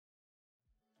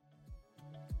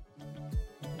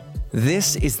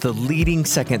This is the Leading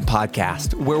Second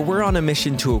podcast, where we're on a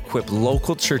mission to equip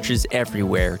local churches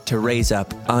everywhere to raise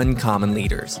up uncommon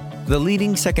leaders. The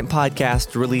Leading Second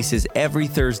podcast releases every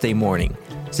Thursday morning,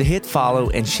 so hit follow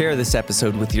and share this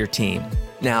episode with your team.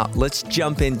 Now, let's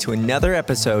jump into another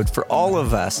episode for all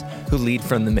of us who lead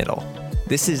from the middle.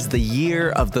 This is the year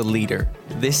of the leader.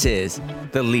 This is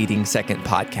the Leading Second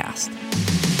podcast.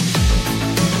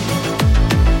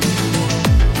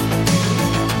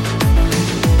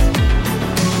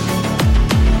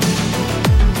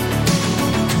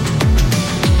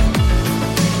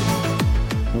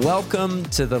 Welcome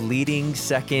to the Leading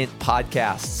Second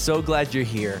podcast. So glad you're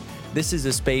here. This is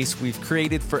a space we've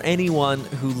created for anyone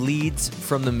who leads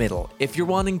from the middle. If you're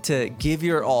wanting to give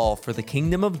your all for the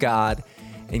kingdom of God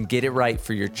and get it right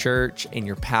for your church and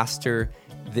your pastor,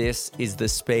 this is the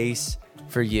space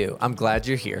for you. I'm glad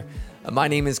you're here. My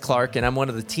name is Clark, and I'm one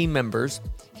of the team members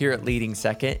here at Leading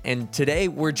Second. And today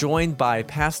we're joined by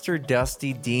Pastor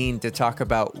Dusty Dean to talk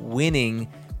about winning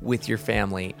with your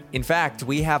family. In fact,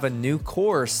 we have a new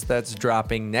course that's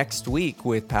dropping next week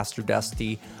with Pastor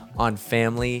Dusty on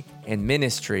family and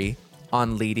ministry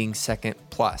on Leading Second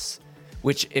Plus,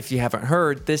 which, if you haven't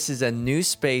heard, this is a new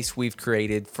space we've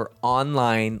created for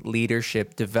online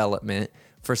leadership development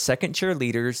for second chair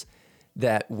leaders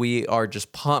that we are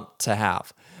just pumped to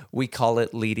have. We call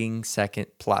it Leading Second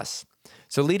Plus.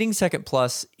 So Leading Second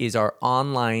Plus is our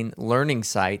online learning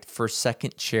site for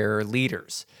second chair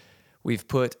leaders. We've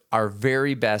put our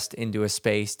very best into a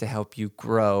space to help you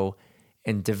grow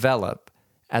and develop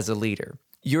as a leader.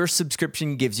 Your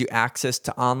subscription gives you access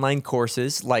to online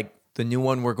courses like the new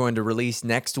one we're going to release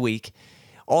next week.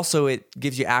 Also, it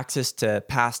gives you access to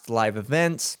past live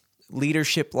events,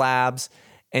 leadership labs,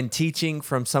 and teaching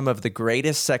from some of the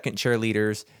greatest second chair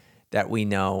leaders that we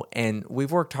know. And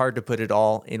we've worked hard to put it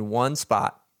all in one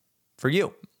spot for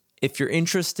you. If you're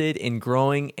interested in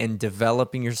growing and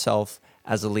developing yourself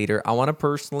as a leader, I want to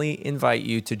personally invite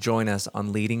you to join us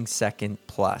on Leading Second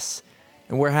Plus.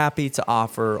 And we're happy to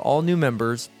offer all new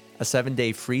members a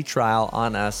 7-day free trial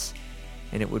on us.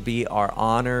 And it would be our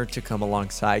honor to come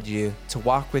alongside you, to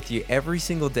walk with you every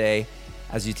single day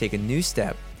as you take a new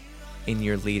step in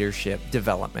your leadership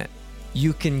development.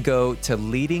 You can go to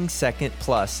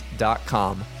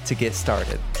leadingsecondplus.com to get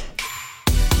started.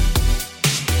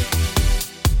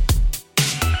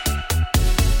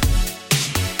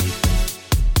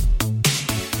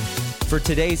 For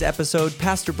today's episode,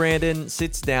 Pastor Brandon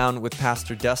sits down with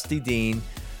Pastor Dusty Dean,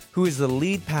 who is the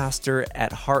lead pastor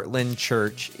at Heartland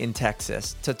Church in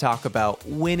Texas, to talk about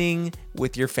winning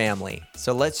with your family.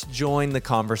 So let's join the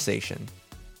conversation.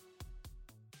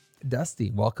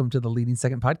 Dusty, welcome to the Leading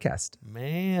Second podcast.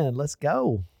 Man, let's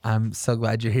go. I'm so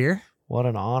glad you're here. What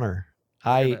an honor.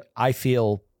 I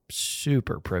feel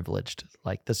super privileged.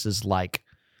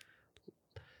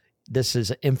 This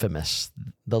is infamous,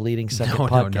 the Leading Second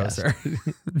podcast. No, sir.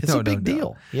 It's a big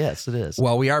deal. Yes, it is.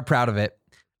 Well, we are proud of it.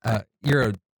 You're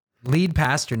a lead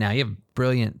pastor now. You have a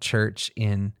brilliant church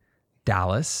in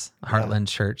Dallas, Heartland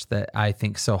Church, that I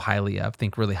think so highly of,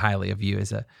 think really highly of you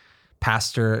as a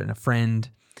pastor and a friend.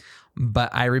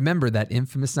 But I remember that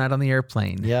infamous night on the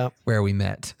airplane where we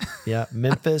met. Yeah,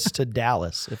 Memphis to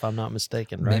Dallas, if I'm not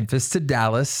mistaken, right? Memphis to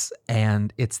Dallas,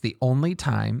 and it's the only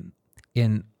time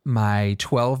in my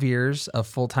 12 years of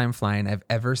full-time flying I've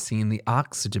ever seen the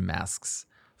oxygen masks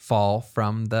fall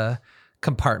from the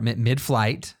compartment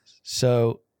mid-flight.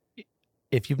 So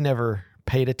if you've never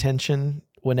paid attention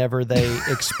whenever they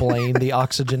explain the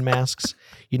oxygen masks,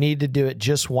 you need to do it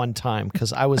just one time,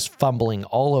 because I was fumbling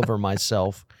all over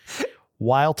myself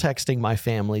while texting my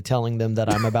family, telling them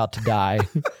that I'm about to die.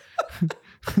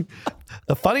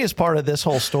 The funniest part of this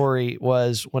whole story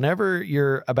was whenever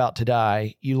you're about to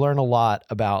die, you learn a lot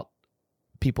about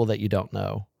people that you don't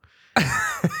know.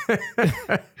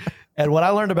 And what I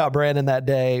learned about Brandon that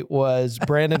day was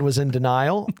Brandon was in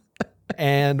denial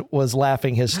and was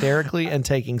laughing hysterically and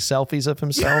taking selfies of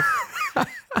himself.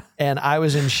 And I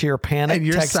was in sheer panic, and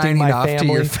you're texting my off family.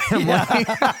 To your family.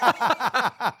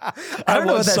 I don't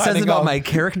know what that says about my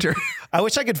character. I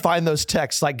wish I could find those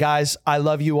texts like, guys, I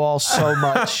love you all so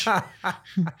much.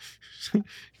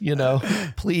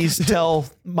 Please tell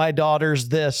my daughters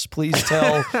this. Please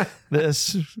tell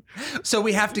this. So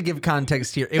we have to give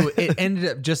context here. It ended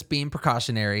up just being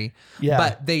precautionary. Yeah.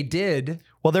 But they did.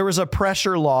 Well, there was a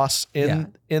pressure loss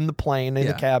in the plane, in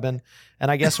the cabin. And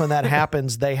I guess when that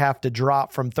happens, they have to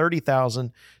drop from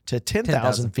 30,000 to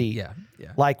 10,000 feet,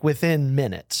 like within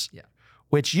minutes. Yeah.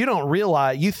 Which you don't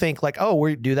realize. You think like, oh,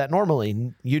 we do that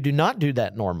normally. You do not do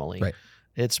that normally. Right.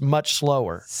 It's much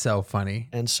slower. So funny.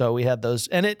 And so we had those,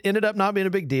 and it ended up not being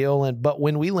a big deal. But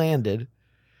when we landed,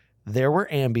 there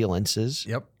were ambulances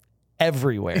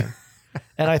everywhere.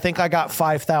 And I think I got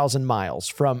 5,000 miles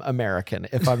from American,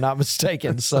 if I'm not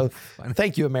mistaken. So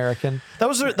thank you, American.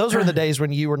 Those are the days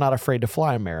when you were not afraid to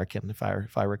fly American, if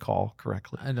I recall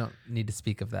correctly. I don't need to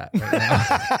speak of that right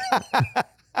now.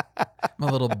 I'm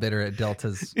a little bitter at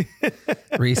Delta's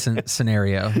recent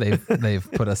scenario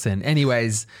they've put us in.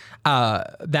 Anyways,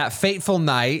 that fateful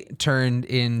night turned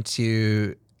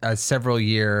into a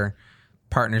several-year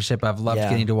partnership. I've loved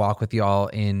getting to walk with y'all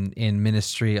in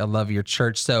ministry. I love your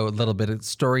church. So a little bit of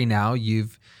story now.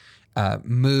 You've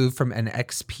moved from an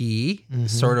XP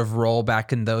sort of role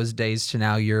back in those days to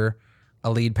now you're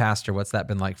a lead pastor. What's that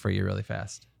been like for you really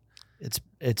fast?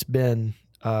 It's been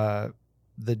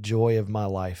the joy of my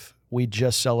life. We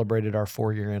just celebrated our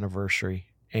 4-year anniversary,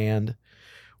 and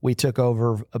we took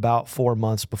over about 4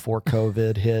 months before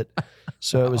COVID hit.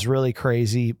 So it was really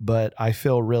crazy, but I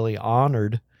feel really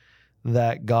honored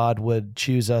that God would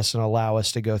choose us and allow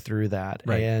us to go through that.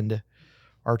 Right. And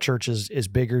our church is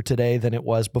bigger today than it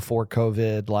was before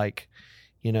COVID. Like,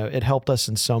 it helped us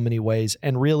in so many ways.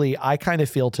 And really, I kind of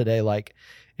feel today like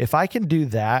if I can do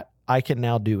that, I can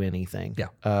now do anything.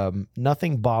 Yeah.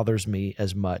 Nothing bothers me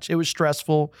as much. It was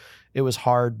stressful. It was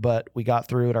hard, but we got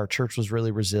through it. Our church was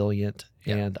really resilient,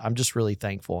 and I'm just really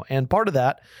thankful. And part of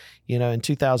that, in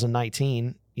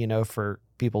 2019, for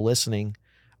people listening,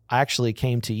 I actually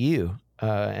came to you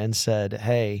and said,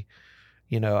 hey,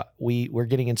 we're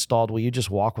getting installed. Will you just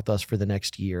walk with us for the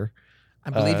next year? I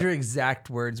believe your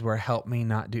exact words were, help me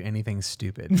not do anything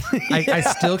stupid. I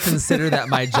still consider that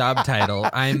my job title.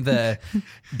 I'm the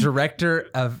director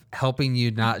of helping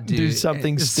you not do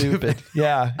something stupid.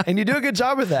 Yeah. And you do a good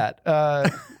job with that.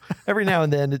 Every now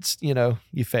and then it's,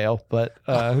 you fail, but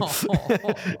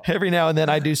every now and then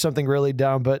I do something really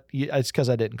dumb, but it's because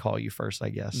I didn't call you first, I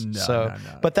guess. No.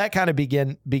 But that kind of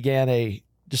began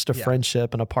just a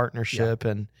friendship and a partnership.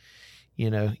 And,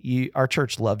 our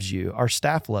church loves you, our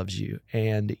staff loves you,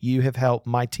 and you have helped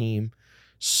my team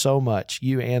so much,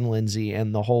 you and Lindsay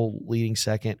and the whole Leading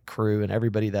Second crew and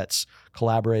everybody that's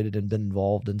collaborated and been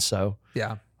involved. And so,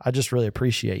 I just really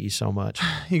appreciate you so much.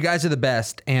 You guys are the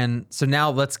best. And so now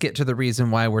let's get to the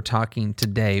reason why we're talking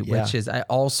today, which is I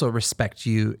also respect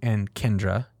you and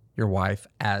Kendra, your wife,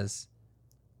 as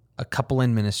a couple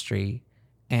in ministry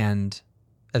and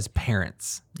as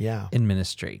parents in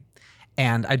ministry.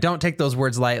 And I don't take those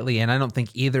words lightly. And I don't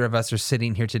think either of us are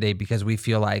sitting here today because we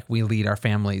feel like we lead our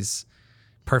families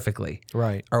perfectly.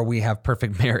 Right. Or we have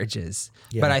perfect marriages.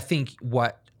 Yeah. But I think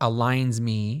what aligns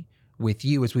me with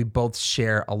you is we both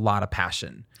share a lot of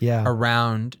passion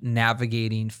around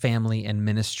navigating family and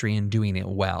ministry and doing it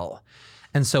well.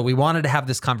 And so we wanted to have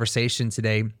this conversation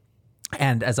today.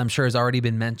 And as I'm sure has already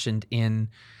been mentioned in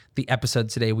the episode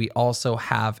today, we also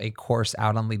have a course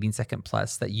out on Leading Second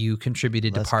Plus that you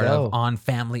contributed to part of on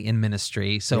family and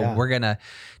ministry. So we're going to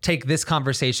take this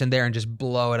conversation there and just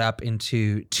blow it up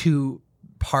into 2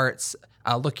 parts,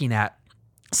 looking at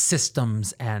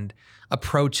systems and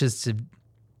approaches to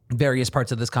various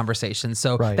parts of this conversation.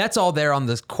 So that's all there on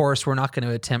this course. We're not going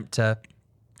to attempt to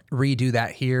redo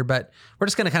that here, but we're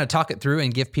just going to kind of talk it through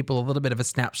and give people a little bit of a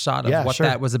snapshot of what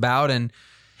that was about. And,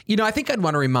 I think I'd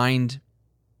want to remind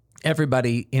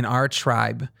everybody in our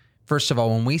tribe, first of all,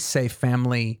 when we say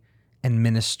family and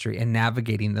ministry and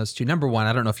navigating those two, number one,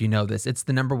 I don't know if you know this, it's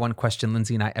the number one question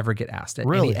Lindsay and I ever get asked at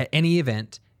any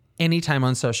event, anytime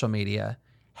on social media,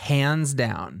 hands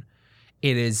down.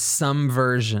 It is some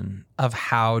version of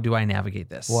how do I navigate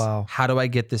this? Wow. How do I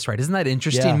get this right? Isn't that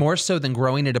interesting? Yeah. More so than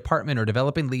growing a department or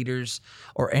developing leaders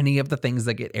or any of the things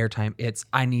that get airtime. It's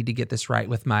I need to get this right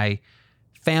with my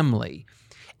family.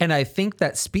 And I think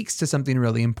that speaks to something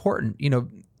really important.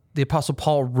 The Apostle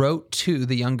Paul wrote to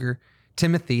the younger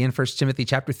Timothy in 1 Timothy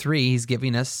chapter 3. He's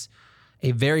giving us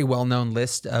a very well-known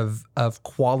list of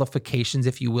qualifications,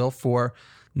 if you will, for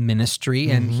ministry.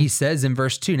 And he says in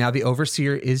verse 2, now the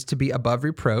overseer is to be above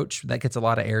reproach. That gets a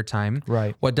lot of airtime.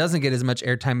 Right. What doesn't get as much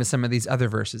airtime as some of these other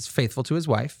verses, faithful to his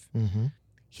wife.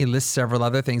 He lists several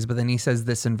other things, but then he says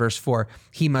this in verse 4,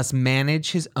 he must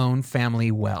manage his own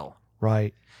family well.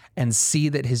 Right. And see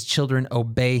that his children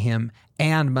obey him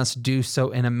and must do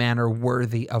so in a manner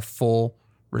worthy of full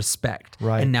respect.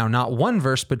 Right. And now not 1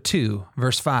 verse, but 2,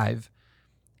 verse 5.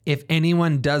 If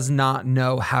anyone does not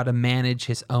know how to manage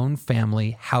his own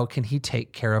family, how can he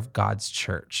take care of God's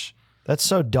church? That's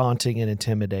so daunting and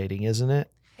intimidating, isn't it?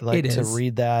 It is. To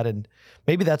read that. And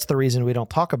maybe that's the reason we don't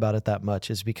talk about it that much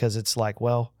is because it's like,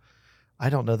 well, I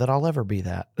don't know that I'll ever be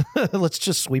that. Let's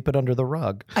just sweep it under the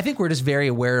rug. I think we're just very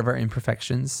aware of our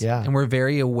imperfections. Yeah. And we're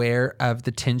very aware of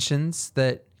the tensions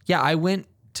that, I went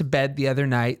to bed the other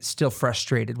night still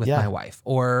frustrated with my wife,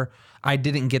 or I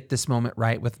didn't get this moment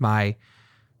right with my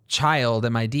child,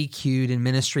 and I DQ'd in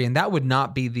ministry. And that would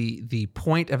not be the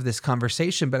point of this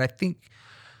conversation. But I think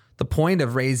the point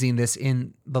of raising this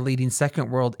in the Leading Second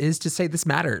world is to say this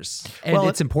matters, and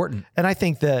it's important. And I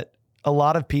think that a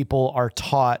lot of people are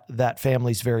taught that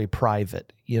family's very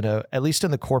private. At least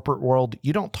in the corporate world,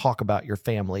 you don't talk about your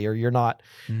family, or you're not.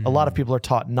 A lot of people are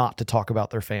taught not to talk about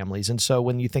their families. And so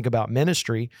when you think about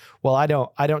ministry, well, I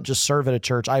don't just serve at a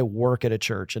church. I work at a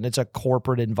church, and it's a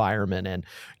corporate environment. And,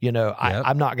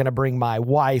 I'm not going to bring my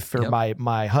wife or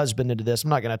my husband into this. I'm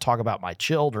not going to talk about my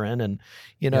children. And,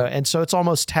 and so it's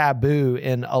almost taboo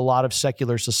in a lot of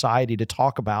secular society to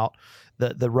talk about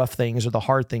the rough things or the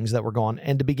hard things that we're going,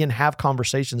 and to begin have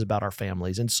conversations about our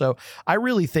families. And so I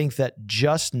really think that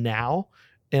just now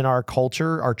in our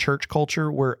culture, our church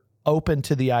culture, we're open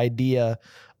to the idea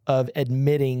of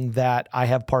admitting that I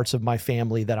have parts of my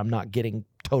family that I'm not getting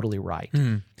totally right.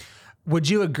 Would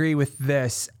you agree with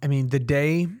this? I mean, the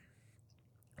day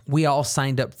we all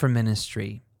signed up for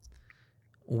ministry,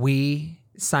 we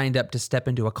signed up to step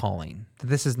into a calling.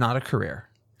 This is not a career.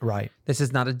 Right. This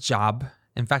is not a job.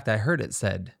 In fact, I heard it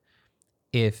said,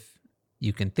 if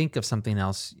you can think of something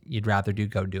else you'd rather do,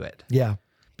 go do it. Yeah.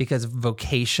 Because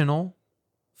vocational,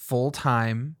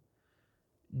 full-time,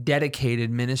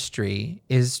 dedicated ministry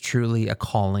is truly a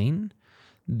calling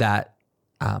that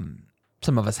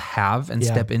some of us have and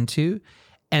step into.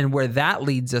 And where that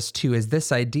leads us to is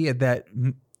this idea that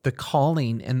the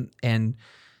calling and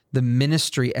the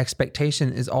ministry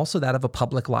expectation is also that of a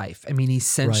public life. I mean,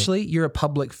 essentially, you're a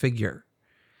public figure.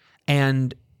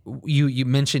 And you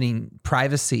mentioning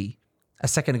privacy a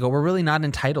second ago, we're really not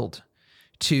entitled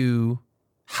to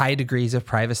high degrees of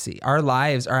privacy. Our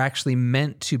lives are actually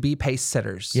meant to be pace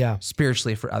setters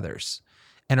spiritually for others,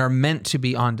 and are meant to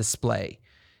be on display.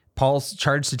 Paul's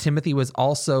charge to Timothy was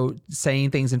also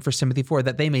saying things in 1 Timothy 4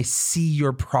 that they may see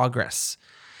your progress.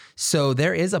 So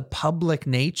there is a public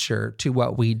nature to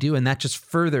what we do, and that just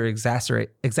further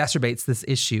exacerbates this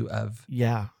issue of...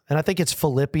 Yeah. And I think it's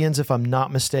Philippians, if I'm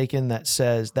not mistaken,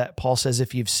 that Paul says,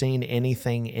 if you've seen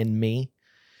anything in me,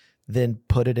 then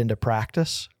put it into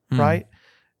practice, right?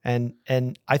 And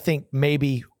I think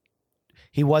maybe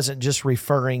he wasn't just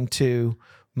referring to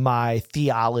my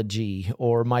theology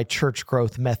or my church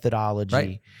growth methodology.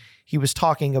 Right. He was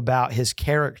talking about his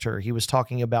character. He was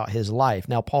talking about his life.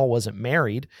 Now, Paul wasn't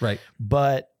married, right?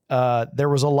 But there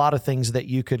was a lot of things that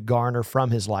you could garner from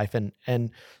his life.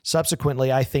 And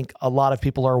subsequently, I think a lot of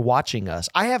people are watching us.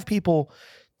 I have people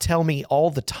tell me all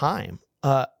the time,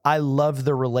 I love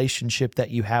the relationship that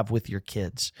you have with your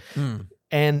kids.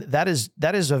 And that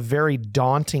is a very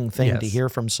daunting thing to hear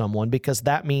from someone, because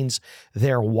that means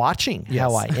they're watching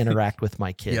how I interact with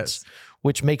my kids,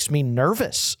 which makes me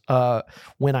nervous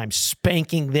when I'm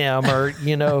spanking them or,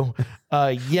 yelling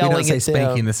don't say at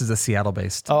spanking. them. This is a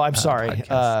Seattle-based Oh, I'm sorry.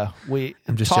 I'm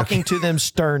just talking to them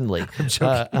sternly. I'm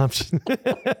joking.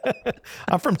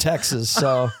 I'm from Texas,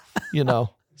 so,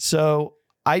 So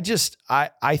I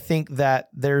think that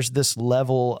there's this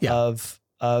level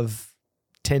of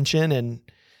tension, and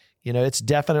it's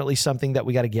definitely something that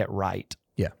we got to get right.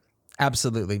 Yeah,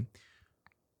 absolutely.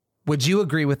 Would you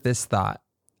agree with this thought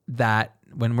that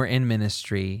when we're in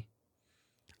ministry,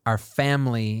 our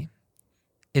family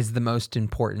is the most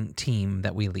important team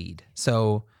that we lead?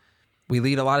 So we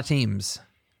lead a lot of teams,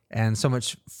 and so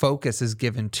much focus is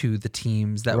given to the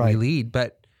teams that we lead,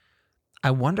 but I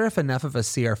wonder if enough of us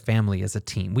see our family as a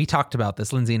team. We talked about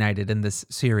this, Lindsay and I did, in this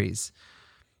series,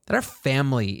 that our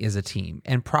family is a team,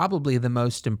 and probably the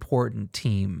most important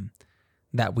team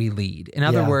that we lead. In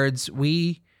other words,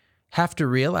 we have to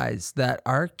realize that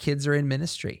our kids are in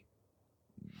ministry,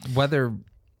 whether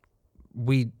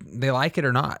they like it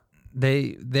or not.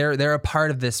 They're a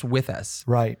part of this with us.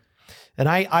 Right. And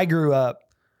I grew up,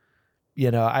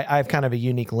 I have kind of a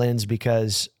unique lens,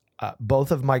 because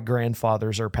both of my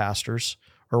grandfathers are pastors,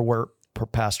 or were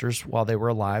pastors while they were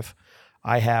alive.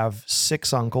 I have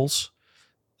 6 uncles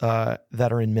that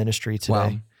are in ministry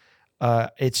today. Wow.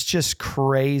 It's just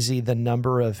crazy the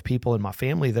number of people in my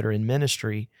family that are in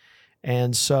ministry.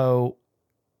 And so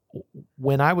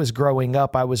when I was growing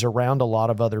up, I was around a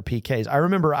lot of other PKs. I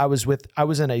remember I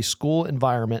was in a school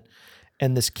environment,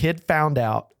 and this kid found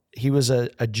out. He was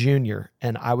a junior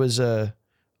and I was a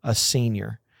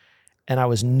senior, and I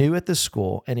was new at the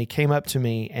school, and he came up to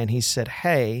me and he said,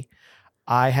 "Hey,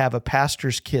 I have a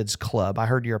pastor's kids club. I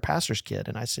heard you're a pastor's kid."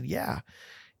 And I said, "Yeah."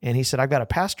 And he said, "I've got a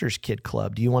pastor's kid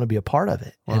club. Do you want to be a part of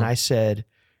it?" Wow. And I said,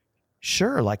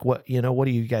 "Sure. Like what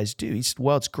do you guys do?" He said,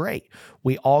 "Well, it's great.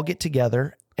 We all get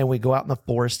together and we go out in the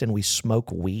forest and we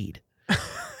smoke weed."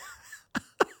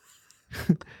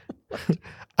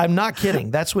 I'm not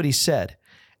kidding. That's what he said.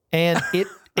 And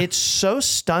it so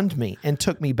stunned me and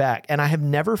took me back. And I have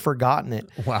never forgotten it.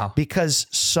 Wow. Because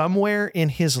somewhere in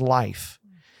his life,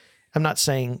 I'm not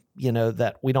saying,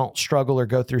 that we don't struggle or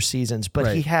go through seasons,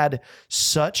 but he had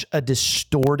such a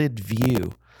distorted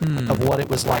view of what it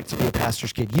was like to be a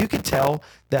pastor's kid. You could tell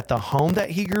that the home that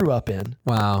he grew up in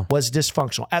was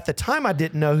dysfunctional. At the time, I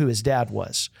didn't know who his dad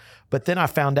was, but then I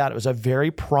found out it was a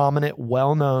very prominent,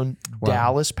 well-known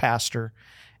Dallas pastor.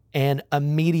 And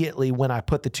immediately when I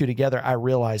put the two together, I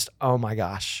realized, oh my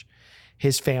gosh,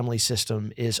 his family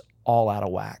system is all out of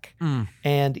whack.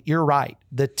 And you're right.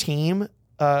 The team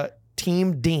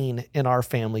Dean in our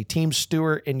family, Team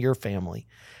Stewart in your family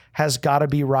has got to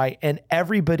be right. And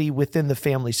everybody within the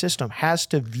family system has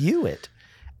to view it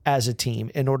as a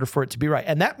team in order for it to be right.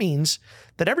 And that means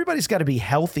that everybody's got to be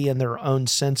healthy in their own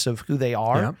sense of who they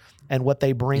are and what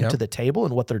they bring to the table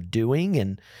and what they're doing.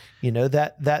 And,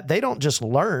 that they don't just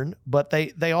learn, but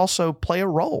they also play a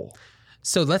role.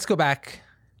 So let's go back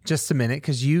just a minute,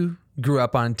 because you grew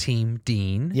up on Team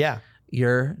Dean. Yeah.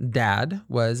 Your dad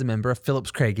was a member of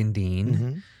Phillips Craig and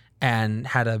Dean and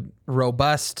had a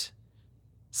robust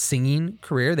singing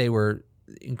career. They were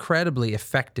incredibly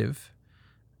effective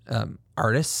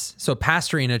artists. So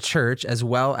pastoring a church as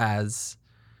well as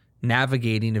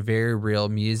navigating a very real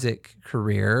music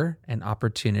career and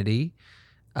opportunity.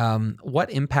 What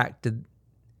impact did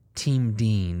Team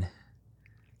Dean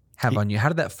have on you? How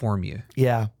did that form you?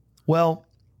 Yeah. Well,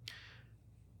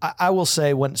 I will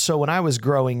say when I was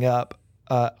growing up,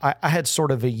 I had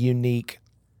sort of a unique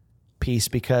piece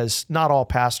because not all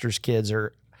pastors' kids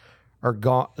are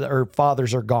gone, or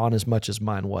fathers are gone as much as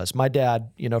mine was. My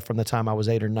dad, from the time I was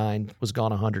 8 or 9, was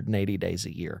gone 180 days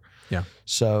a year. Yeah.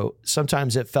 So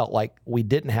sometimes it felt like we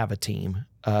didn't have a team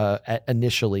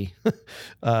initially.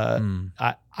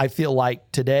 I feel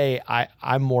like today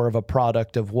I'm more of a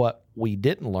product of what we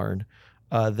didn't learn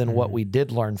than what we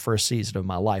did learn for a season of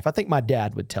my life. I think my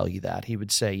dad would tell you that. He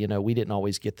would say, we didn't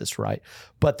always get this right.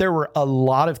 But there were a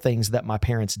lot of things that my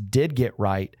parents did get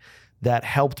right that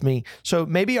helped me. So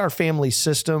maybe our family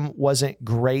system wasn't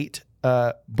great,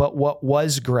 but what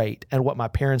was great and what my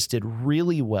parents did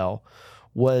really well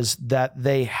was that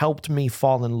they helped me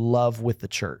fall in love with the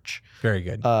church. Very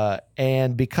good.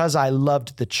 And because I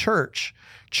loved the church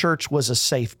was a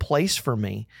safe place for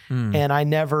me. And I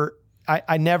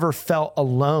never felt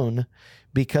alone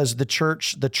because the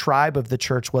church, the tribe of the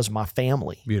church was my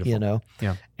family. Beautiful.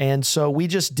 Yeah. And so we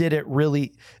just did it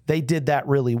they did that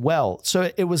really well.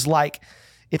 So it was like,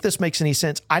 if this makes any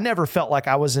sense, I never felt like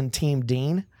I was in Team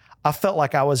Dean. I felt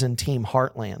like I was in Team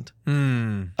Heartland.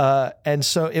 And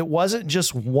so it wasn't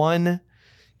just one,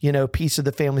 piece of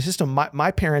the family system.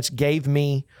 My parents gave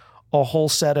me a whole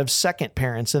set of second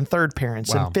parents and third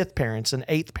parents and fifth parents and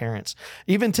eighth parents.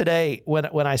 Even today,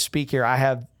 when I speak here, I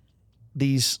have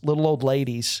these little old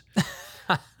ladies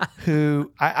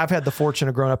who I've had the fortune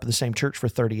of growing up in the same church for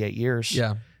 38 years.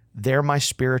 Yeah. They're my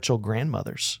spiritual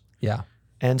grandmothers. Yeah.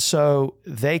 And so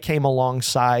they came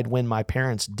alongside when my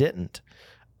parents didn't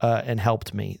and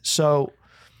helped me. So,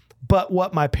 but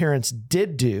what my parents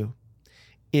did do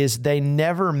is they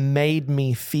never made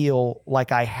me feel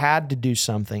like I had to do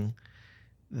something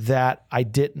that I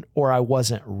didn't or I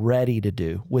wasn't ready to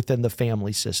do within the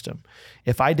family system.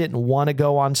 If I didn't want to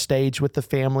go on stage with the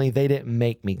family, they didn't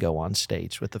make me go on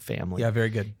stage with the family. Yeah, very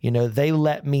good. They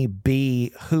let me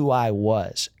be who I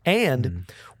was. And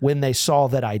when they saw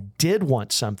that I did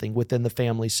want something within the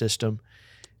family system,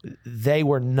 they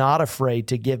were not afraid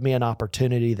to give me an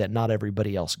opportunity that not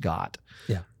everybody else got.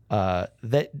 Yeah.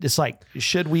 That it's like,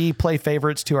 should we play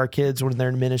favorites to our kids when they're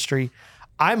in ministry?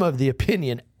 I'm of the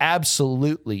opinion,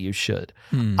 absolutely you should.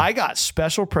 I got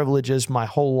special privileges my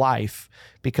whole life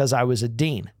because I was a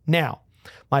dean. Now,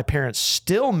 my parents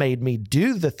still made me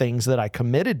do the things that I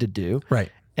committed to do.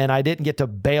 Right. And I didn't get to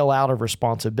bail out of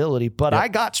responsibility, but I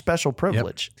got special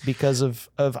privilege because of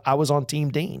I was on Team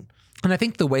Dean. And I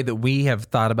think the way that we have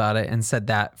thought about it and said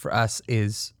that for us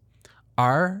is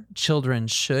our children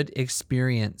should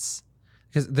experience,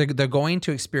 because they're going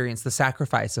to experience the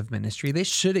sacrifice of ministry. They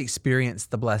should experience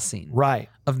the blessing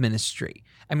of ministry.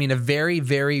 I mean, a very,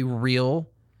 very real,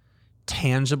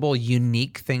 tangible,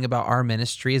 unique thing about our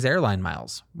ministry is airline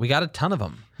miles. We got a ton of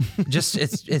them. It's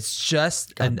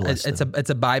just it's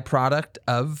a byproduct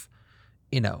of,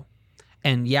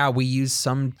 and we use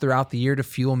some throughout the year to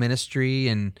fuel ministry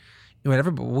and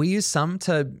whatever, but we use some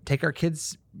to take our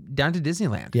kids down to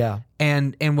Disneyland. Yeah.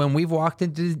 And when we've walked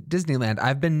into Disneyland,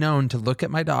 I've been known to look at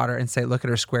my daughter and look at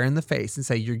her square in the face and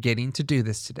say, you're getting to do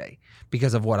this today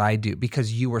because of what I do,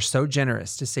 because you were so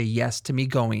generous to say yes to me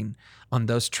going on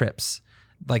those trips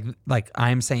like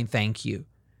I'm saying thank you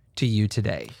to you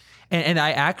today. And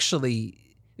I actually,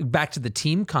 back to the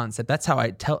team concept, that's how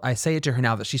I say it to her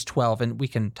now that she's 12, and we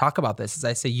can talk about this, is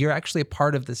I say, you're actually a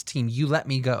part of this team. You let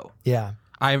me go. Yeah.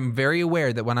 I'm very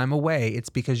aware that when I'm away, it's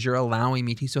because you're allowing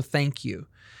me to, so thank you.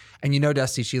 And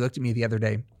Dusty, she looked at me the other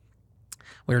day.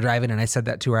 We were driving, and I said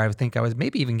that to her. I think I was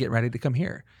maybe even getting ready to come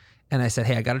here. And I said,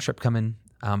 hey, I got a trip coming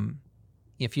in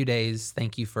a few days.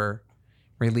 Thank you for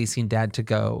releasing Dad to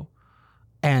go.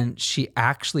 And she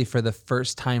actually, for the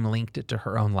first time, linked it to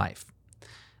her own life.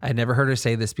 I'd never heard her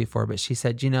say this before, but she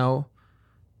said, and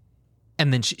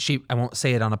then she I won't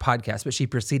say it on a podcast, but she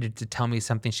proceeded to tell me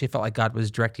something she felt like God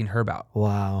was directing her about.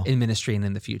 Wow. In ministry and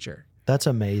in the future. That's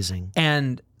amazing.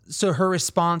 And so her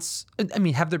response, I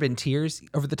mean, have there been tears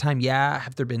over the time? Yeah.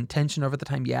 Have there been tension over the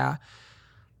time? Yeah.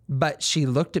 But she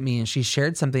looked at me and she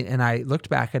shared something, and I looked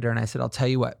back at her and I said, I'll tell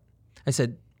you what. I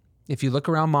said, if you look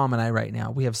around Mom and I right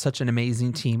now, we have such an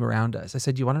amazing team around us. I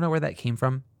said, do you want to know where that came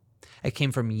from? It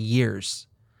came from years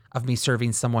of me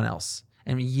serving someone else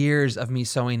and years of me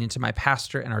sowing into my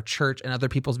pastor and our church and other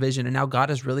people's vision. And now God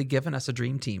has really given us a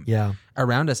dream team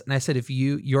around us. And I said, if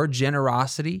your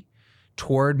generosity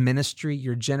toward ministry,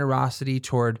 your generosity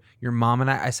toward your mom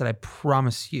and I said, I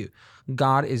promise you,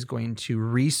 God is going to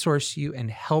resource you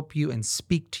and help you and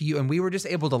speak to you. And we were just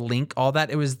able to link all that.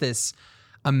 It was this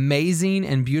amazing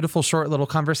and beautiful short little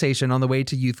conversation on the way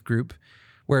to youth group,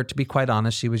 where, to be quite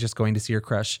honest, she was just going to see her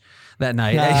crush that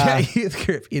night at youth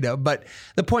group, But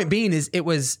the point being is it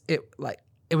was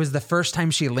the first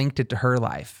time she linked it to her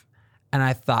life. And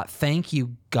I thought, thank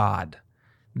you, God,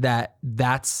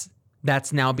 that's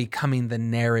now becoming the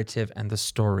narrative and the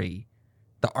story,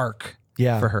 the arc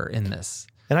for her in this.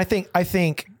 And I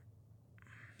think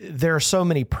there are so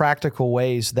many practical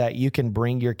ways that you can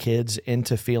bring your kids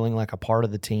into feeling like a part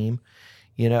of the team.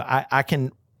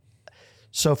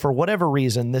 So for whatever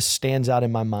reason, this stands out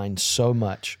in my mind so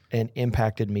much and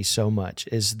impacted me so much,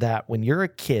 is that when you're a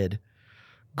kid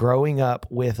growing up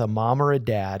with a mom or a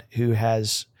dad who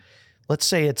has, let's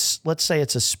say it's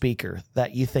a speaker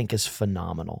that you think is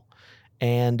phenomenal,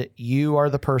 and you are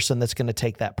the person that's going to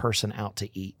take that person out to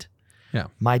eat. Yeah.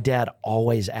 My dad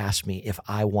always asked me if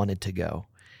I wanted to go.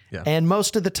 Yeah. And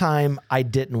most of the time I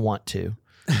didn't want to.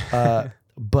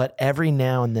 But every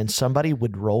now and then somebody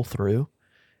would roll through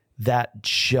that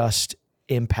just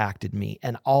impacted me.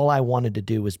 And all I wanted to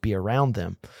do was be around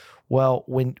them. Well,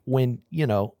 when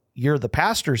you're the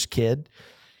pastor's kid,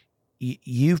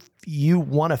 you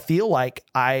want to feel like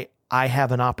I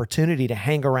have an opportunity to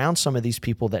hang around some of these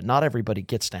people that not everybody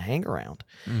gets to hang around.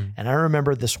 Mm. And I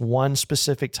remember this one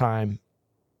specific time,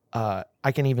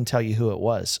 I can even tell you who it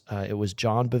was. It was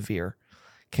John Bevere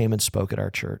came and spoke at our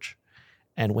church.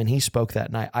 And when he spoke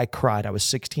that night, I cried. I was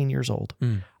 16 years old.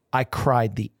 Mm. I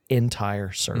cried the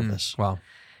entire service. Wow.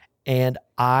 And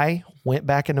I went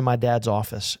back into my dad's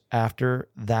office after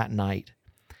that night,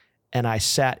 and I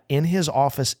sat in his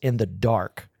office in the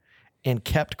dark and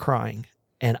kept crying.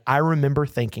 And I remember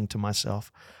thinking to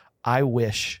myself, I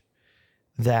wish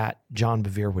that John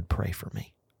Bevere would pray for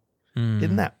me. Mm.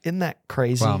 Isn't that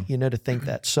crazy, wow. To think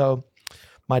that? So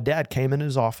my dad came in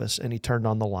his office and he turned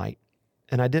on the light,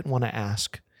 and I didn't want to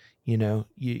ask,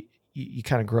 you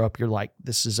kind of grow up, you're like,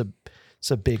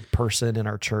 it's a big person in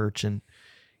our church. And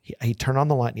he turned on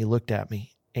the light and he looked at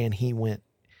me and he went,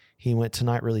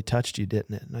 tonight really touched you,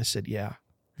 didn't it? And I said, yeah.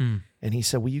 Mm. And he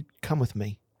said, will you come with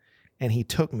me? And he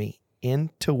took me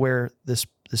into where the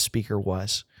speaker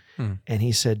was. Mm. And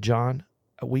he said, John,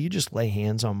 will you just lay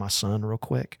hands on my son real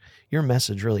quick? Your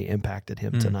message really impacted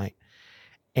him tonight.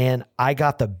 And I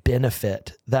got the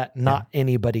benefit that not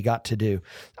anybody got to do.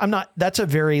 That's a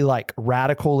very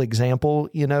radical example,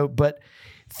 but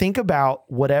think about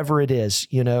whatever it is,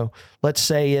 let's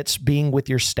say it's being with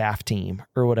your staff team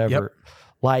or whatever.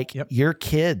 Yep. Your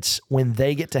kids, when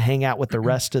they get to hang out with the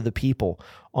rest of the people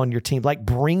on your team,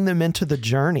 bring them into the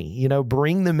journey,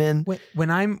 bring them in. When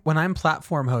I'm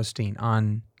platform hosting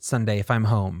on Sunday, if I'm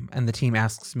home and the team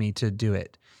asks me to do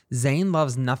it, Zane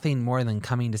loves nothing more than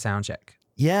coming to sound check.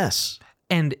 Yes.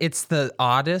 And it's the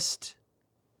oddest,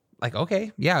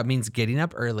 okay, yeah, it means getting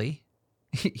up early.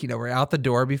 We're out the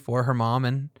door before her mom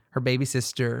and her baby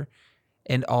sister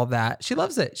and all that. She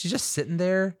loves it. She's just sitting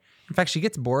there. In fact, she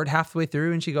gets bored halfway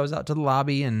through and she goes out to the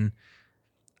lobby and,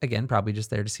 again, probably just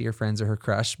there to see her friends or her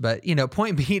crush. But,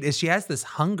 point being is she has this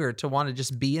hunger to want to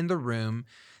just be in the room,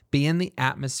 be in the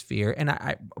atmosphere. And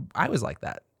I was like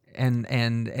that.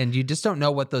 And you just don't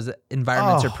know what those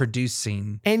environments are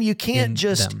producing. And you can't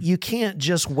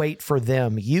just wait for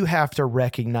them. You have to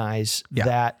recognize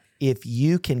that if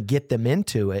you can get them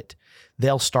into it,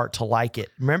 they'll start to like it.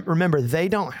 Remember, they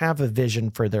don't have a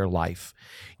vision for their life.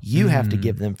 You have to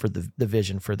give them for the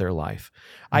vision for their life.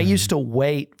 I used to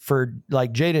wait for,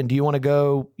 like, Jaden, do you want to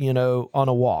go, on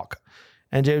a walk?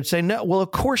 And Jaden would say, no. Well,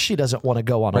 of course she doesn't want to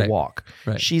go on a walk.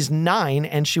 Right. She's 9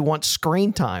 and she wants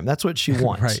screen time. That's what she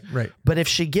wants. Right. But if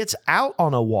she gets out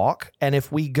on a walk, and if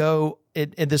we go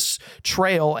in this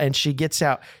trail and she gets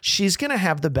out, she's going to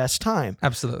have the best time.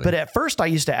 Absolutely. But at first I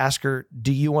used to ask her,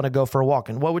 do you want to go for a walk?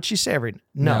 And what would she say?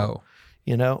 No.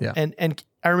 Yeah. And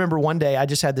I remember one day I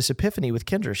just had this epiphany with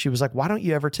Kendra. She was like, why don't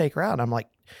you ever take her out? And I'm like,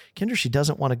 Kendra, she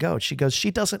doesn't want to go. She goes,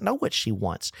 she doesn't know what she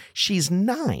wants. She's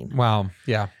 9. Wow.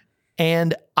 Yeah.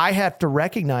 And I have to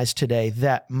recognize today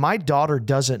that my daughter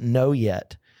doesn't know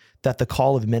yet that the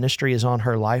call of ministry is on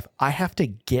her life. I have to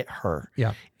get her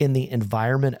in the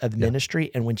environment of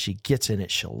ministry. And when she gets in it,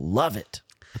 she'll love it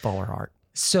with all her heart.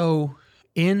 So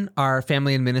in our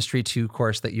Family and Ministry 2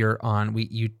 course that you're on,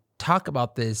 you talk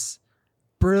about this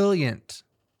brilliant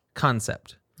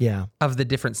concept of the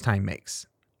difference time makes.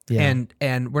 Yeah.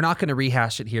 And we're not going to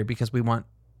rehash it here because I want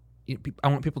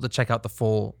people to check out the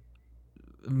full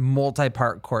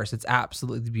multi-part course. It's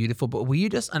absolutely beautiful. But will you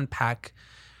just unpack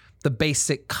the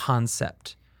basic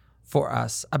concept for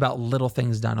us about little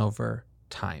things done over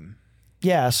time?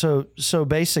 Yeah. So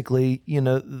basically,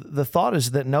 the thought is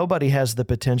that nobody has the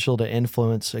potential to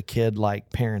influence a kid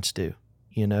like parents do,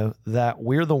 that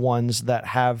we're the ones that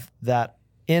have that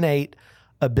innate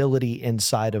ability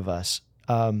inside of us.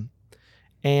 I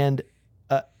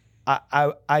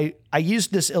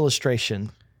used this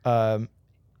illustration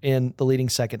in the Leading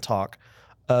Second talk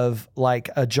of like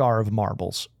a jar of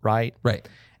marbles, right? Right.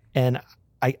 And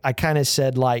I kind of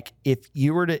said, like, if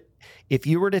you were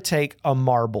to take a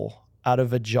marble out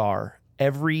of a jar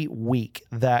every week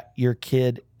that your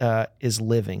kid is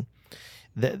living,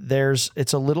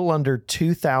 it's a little under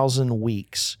 2,000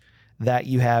 weeks that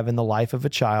you have in the life of a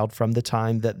child from the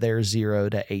time that they're 0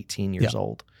 to 18 years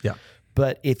old. Yeah.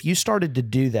 But if you started to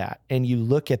do that and you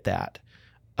look at that,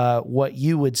 what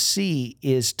you would see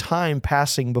is time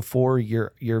passing before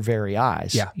your very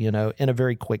eyes, in a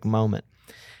very quick moment.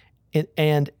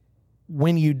 And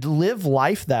when you live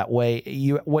life that way,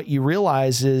 what you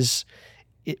realize is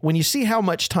when you see how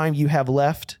much time you have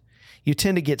left, you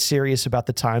tend to get serious about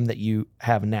the time that you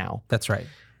have now. That's right.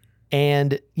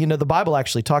 And, the Bible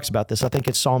actually talks about this. I think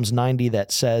it's Psalms 90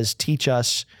 that says, teach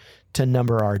us to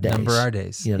number our days. Number our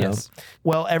days, yes.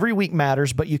 Well, every week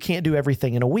matters, but you can't do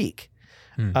everything in a week.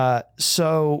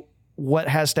 So what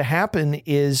has to happen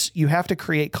is you have to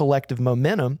create collective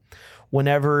momentum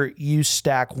whenever you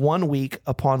stack 1 week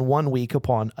upon 1 week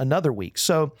upon another week.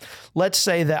 So let's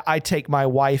say that I take my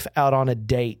wife out on a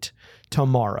date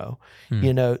tomorrow.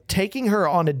 Taking her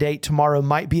on a date tomorrow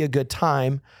might be a good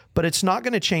time, but it's not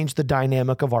going to change the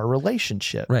dynamic of our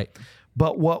relationship. Right.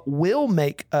 But what will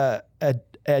make a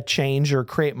change or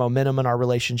create momentum in our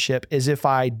relationship is if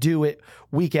I do it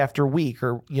week after week,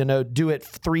 or, do it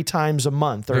 3 times a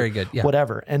month, or very good. Yeah.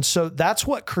 Whatever. And so that's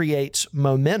what creates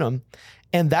momentum.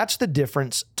 And that's the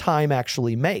difference time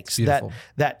actually makes.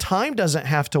 That time doesn't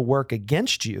have to work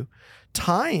against you.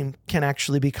 Time can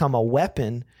actually become a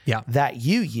weapon that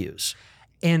you use.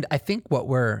 And I think what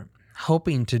we're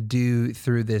hoping to do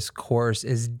through this course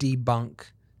is debunk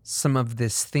some of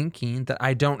this thinking that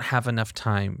I don't have enough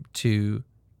time to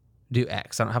do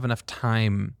X. I don't have enough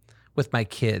time with my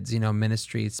kids,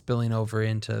 ministry spilling over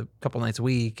into a couple nights a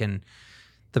week and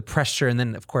the pressure. And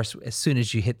then, of course, as soon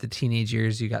as you hit the teenage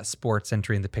years, you got sports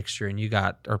entering the picture, and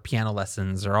or piano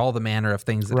lessons, or all the manner of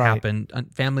things that happen in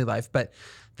family life. But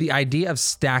the idea of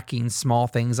stacking small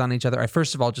things on each other, I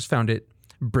first of all just found it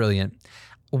brilliant.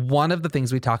 One of the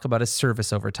things we talk about is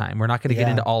service over time. We're not going to get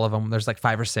into all of them. There's like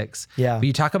 5 or 6. Yeah. But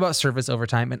you talk about service over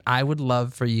time, and I would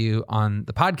love for you on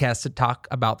the podcast to talk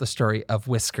about the story of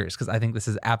Whiskers, because I think this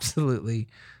is absolutely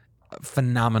a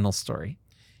phenomenal story.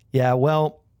 Yeah,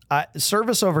 well,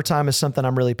 service over time is something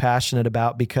I'm really passionate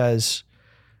about because,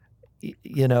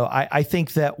 I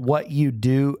think that what you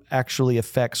do actually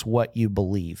affects what you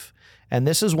believe. And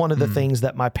this is one of the things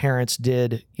that my parents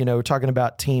did. We're talking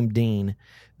about Team Dean.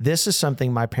 This is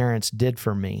something my parents did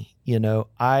for me. Here's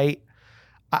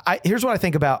what I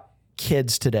think about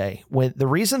kids today. When the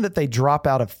reason that they drop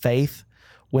out of faith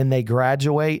when they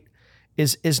graduate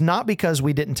is not because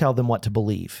we didn't tell them what to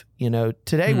believe.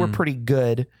 Today we're pretty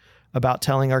good about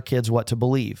telling our kids what to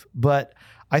believe. But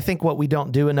I think what we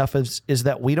don't do enough is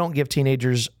that we don't give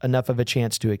teenagers enough of a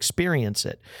chance to experience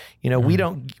it. We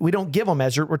don't give them,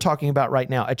 as we're talking about right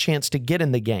now, a chance to get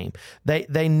in the game.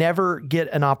 They never get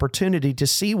an opportunity to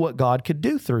see what God could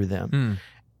do through them.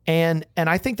 And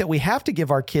I think that we have to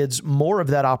give our kids more of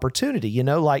that opportunity, you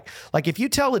know, like if you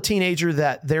tell a teenager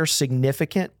that they're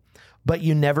significant, but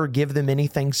you never give them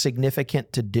anything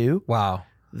significant to do. Wow.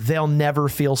 They'll never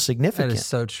feel significant. That is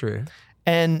so true.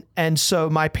 And so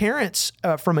my parents,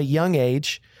 from a young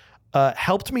age,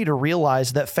 helped me to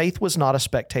realize that faith was not a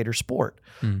spectator sport.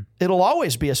 It'll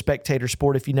always be a spectator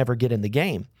sport if you never get in the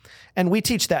game. And we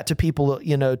teach that to people,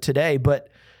 you know, today, but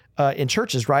in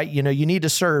churches, right? You know, you need to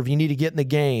serve, you need to get in the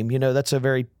game. You know, that's a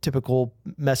very typical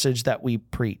message that we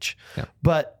preach. Yeah.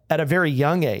 But at a very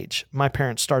young age, my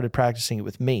parents started practicing it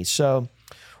with me. So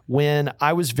when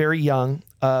I was very young,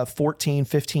 14,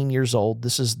 15 years old,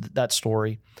 this is that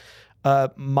story.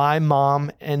 My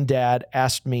mom and dad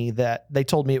asked me they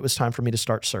told me it was time for me to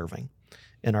start serving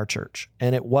in our church.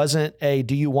 And it wasn't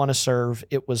do you want to serve?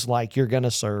 It was like, you're going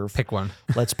to serve. Pick one.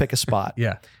 Let's pick a spot.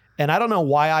 Yeah. And I don't know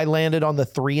why I landed on the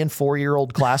 3 and 4 year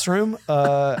old classroom.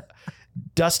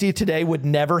 Dusty today would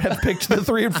never have picked the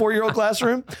 3 and 4 year old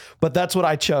classroom, but that's what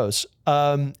I chose.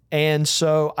 And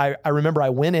so I remember I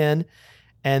went in,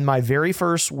 and my very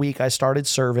first week I started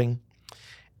serving.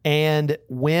 And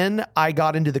when I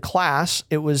got into the class,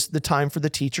 it was the time for the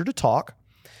teacher to talk.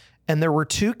 And there were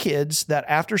 2 kids that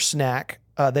after snack,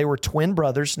 they were twin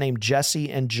brothers named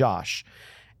Jesse and Josh.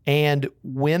 And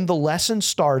when the lesson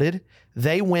started,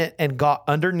 they went and got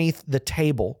underneath the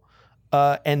table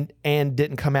and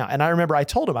didn't come out. And I remember I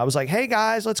told them, I was like, hey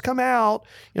guys, let's come out.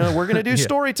 You know, we're going to do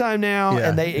story time now. Yeah,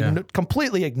 and they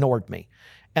completely ignored me.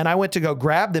 And I went to go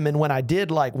grab them. And when I did,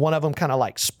 like, one of them kind of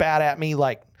like spat at me,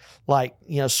 like,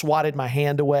 you know, swatted my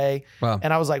hand away. Wow.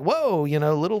 And I was like, whoa, you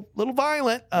know, little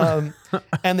violent.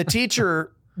 And the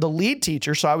teacher, the lead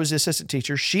teacher, so I was the assistant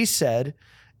teacher, she said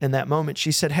in that moment,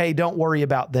 she said, hey, don't worry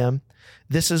about them.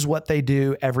 This is what they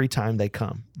do every time they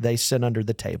come. They sit under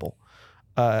the table.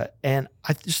 And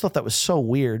I just thought that was so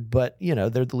weird, but you know,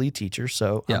 they're the lead teacher,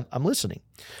 so yeah. I'm listening.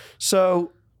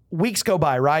 So weeks go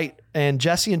by, right? And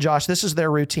Jesse and Josh, this is their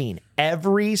routine.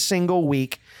 Every single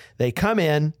week, they come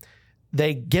in,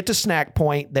 they get to snack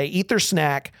point, they eat their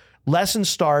snack, lesson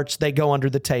starts, they go under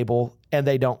the table, and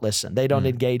they don't listen. They don't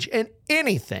engage in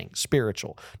anything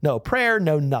spiritual. No prayer,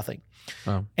 no nothing.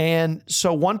 Oh. And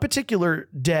so one particular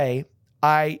day,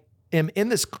 I am in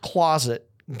this closet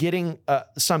getting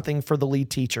something for the lead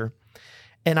teacher,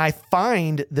 and I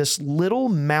find this little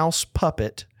mouse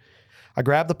puppet. I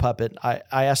grab the puppet. I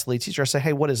asked the lead teacher, I said,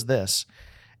 hey, what is this?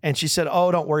 And she said,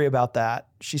 oh, don't worry about that.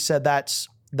 She said, that's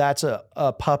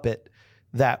a puppet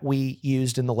that we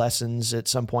used in the lessons at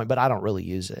some point, but I don't really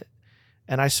use it.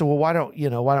 And I said, well, why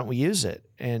don't we use it?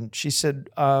 And she said,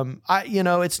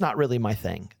 it's not really my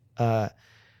thing. And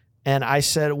I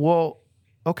said, well,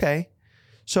 okay.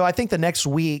 So I think the next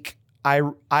week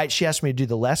she asked me to do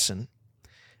the lesson,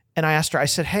 and I asked her, I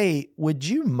said, hey, would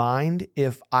you mind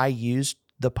if I used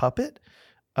the puppet?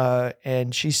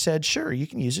 And she said, sure, you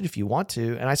can use it if you want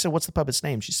to. And I said, what's the puppet's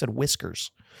name? She said,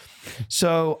 Whiskers.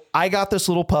 So I got this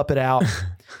little puppet out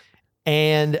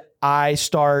and I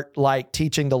start like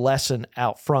teaching the lesson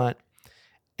out front.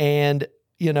 And,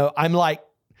 you know, I'm like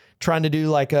trying to do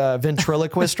like a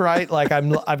ventriloquist, right? Like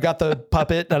I've got the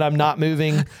puppet and I'm not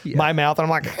moving my mouth. And I'm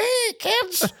like, hey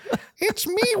kids, it's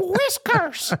me,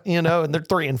 Whiskers, you know, and they're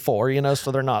 3 and 4, you know,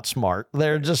 so they're not smart.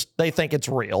 They think it's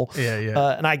real.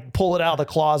 Yeah. And I pull it out of the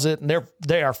closet and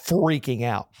they are freaking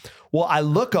out. Well, I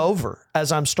look over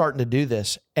as I'm starting to do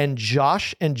this, and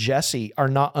Josh and Jesse are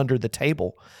not under the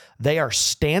table. They are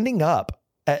standing up,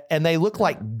 and they look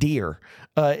like deer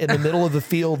in the middle of the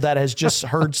field that has just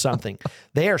heard something.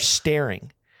 They are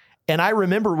staring. And I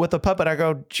remember with the puppet, I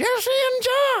go, Jesse and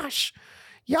Josh,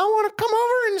 y'all want to come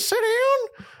over and sit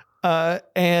down?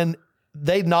 And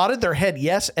they nodded their head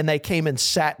yes, and they came and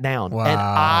sat down. Wow. And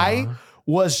I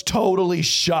was totally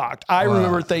shocked. I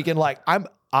remember thinking like,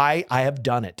 I have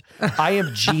done it. I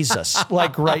am Jesus,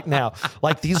 like right now.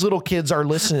 Like these little kids are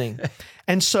listening.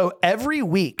 And so every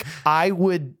week I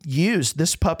would use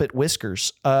this puppet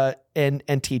Whiskers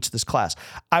and teach this class.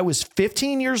 I was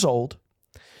 15 years old.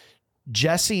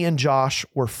 Jesse and Josh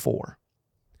were 4.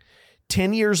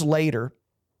 10 years later,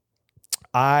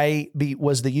 I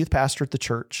was the youth pastor at the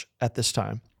church at this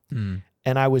time.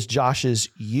 And I was Josh's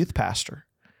youth pastor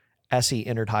as he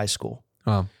entered high school.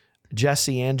 Wow.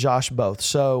 Jesse and Josh both.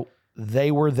 So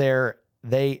they were there.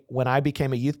 When I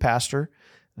became a youth pastor,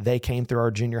 they came through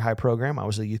our junior high program. I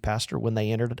was the youth pastor. When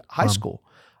they entered high school,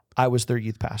 I was their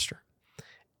youth pastor.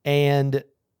 And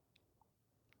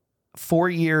 4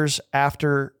 years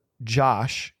after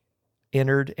Josh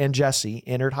entered and Jesse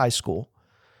entered high school,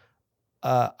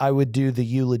 I would do the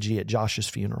eulogy at Josh's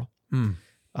funeral.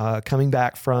 Coming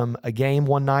back from a game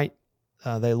one night,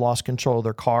 they lost control of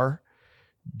their car.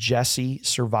 Jesse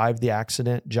survived the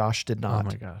accident. Josh did not. Oh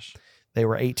my gosh. They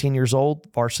were 18 years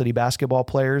old, varsity basketball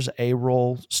players,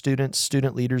 A-roll students,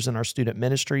 student leaders in our student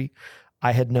ministry.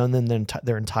 I had known them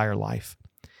their entire life.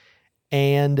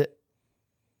 And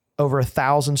over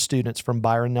 1,000 students from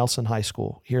Byron Nelson High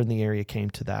School here in the area came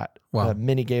to that. Wow.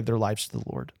 Many gave their lives to the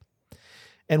Lord.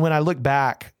 And when I look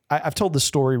back, I've told this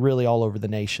story really all over the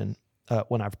nation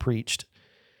when I've preached,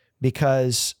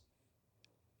 because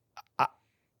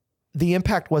the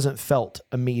impact wasn't felt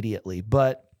immediately.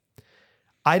 But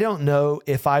I don't know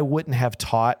if I wouldn't have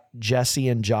taught Jesse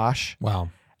and Josh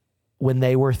when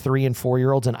they were 3 and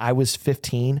 4-year-olds and I was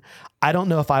 15, I don't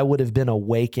know if I would have been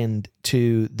awakened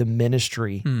to the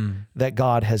ministry that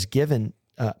God has given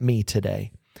me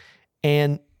today.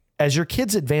 And as your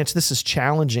kids advance, this is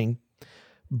challenging,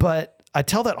 but I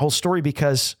tell that whole story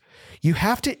because you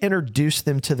have to introduce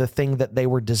them to the thing that they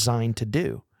were designed to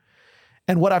do.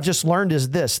 And what I've just learned is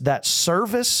this, that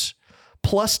service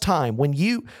plus time, when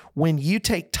you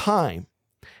take time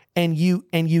and you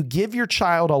give your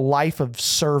child a life of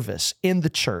service in the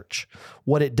church,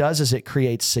 what it does is it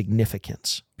creates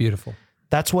significance. Beautiful.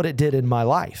 That's what it did in my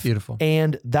life. Beautiful.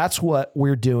 And that's what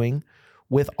we're doing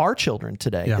with our children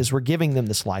today, is we're giving them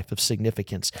this life of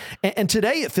significance. And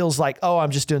today it feels like, oh, I'm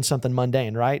just doing something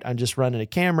mundane, right? I'm just running a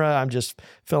camera. I'm just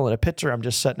filling a picture. I'm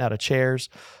just setting out of chairs.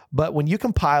 But when you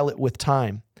compile it with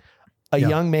time, a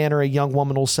young man or a young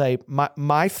woman will say,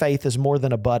 my faith is more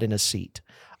than a butt in a seat.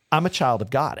 I'm a child of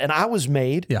God, and I was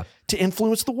made to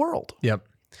influence the world. Yep.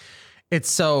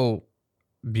 It's so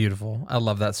beautiful. I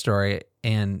love that story.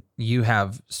 And you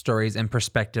have stories and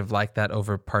perspective like that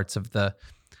over parts of the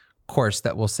course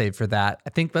that we'll save for that.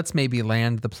 I think let's maybe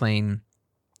land the plane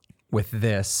with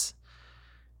this.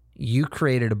 You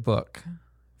created a book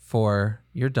for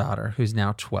your daughter, who's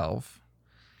now 12.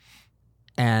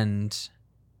 And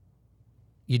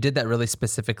you did that really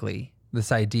specifically, this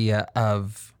idea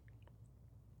of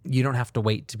you don't have to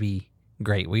wait to be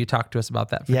great. Will you talk to us about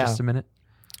that for just a minute?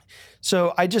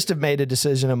 So I just have made a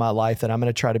decision in my life that I'm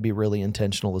going to try to be really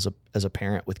intentional as a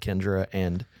parent with Kendra,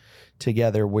 and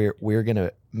together we're going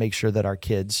to make sure that our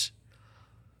kids,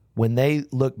 when they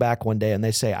look back one day and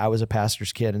they say, I was a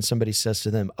pastor's kid, and somebody says to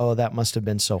them, oh, that must have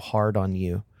been so hard on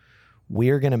you,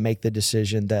 we're going to make the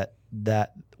decision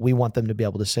that we want them to be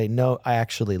able to say, no, I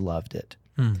actually loved it.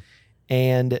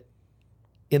 And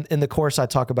in the course, I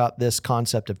talk about this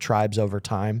concept of tribes over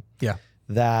time. Yeah.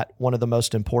 That one of the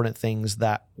most important things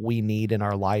that we need in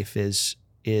our life is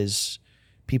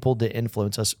people to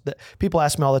influence us. People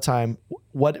ask me all the time,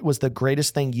 what was the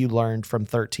greatest thing you learned from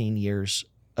 13 years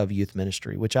of youth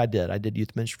ministry, which I did. I did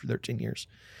youth ministry for 13 years.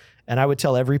 And I would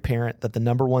tell every parent that the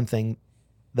number one thing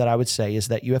that I would say is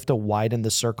that you have to widen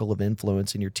the circle of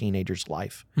influence in your teenager's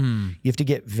life. You have to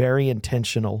get very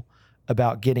intentional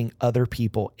about getting other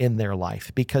people in their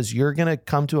life, because you're going to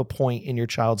come to a point in your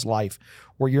child's life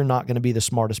where you're not going to be the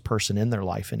smartest person in their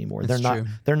life anymore. They're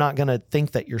not going to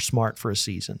think that you're smart for a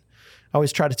season. I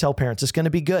always try to tell parents it's going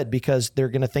to be good because they're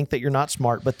going to think that you're not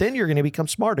smart, but then you're going to become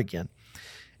smart again.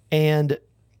 And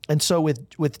so with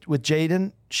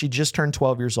Jaden, she just turned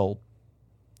 12 years old.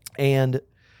 And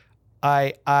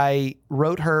I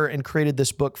wrote her and created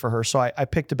this book for her. So I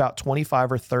picked about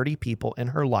 25 or 30 people in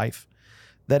her life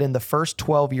that in the first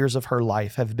 12 years of her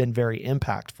life have been very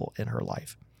impactful in her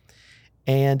life.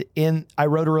 And I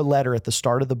wrote her a letter at the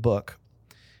start of the book,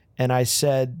 and I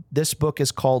said, this book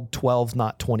is called 12,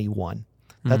 Not 21.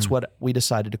 That's what we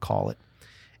decided to call it.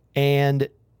 And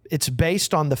it's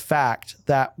based on the fact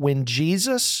that when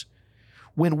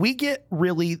we get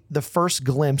really the first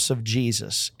glimpse of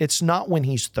Jesus, it's not when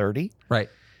he's 30. Right.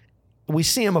 We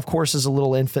see him, of course, as a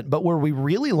little infant, but where we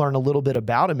really learn a little bit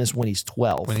about him is when he's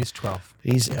 12. When he's 12.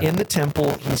 He's in the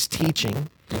temple, he's teaching,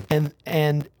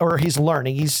 or he's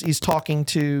learning. He's talking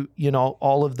to,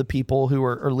 all of the people who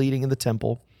are leading in the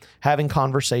temple, having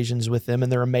conversations with them,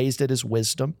 and they're amazed at his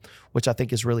wisdom, which I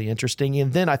think is really interesting.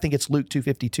 And then I think it's Luke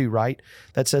 2:52, right?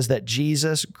 That says that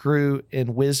Jesus grew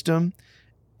in wisdom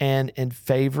and in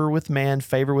favor with man,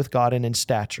 favor with God, and in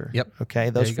stature. Yep. Okay,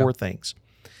 those four things.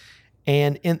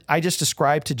 And I just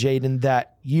described to Jaden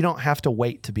that you don't have to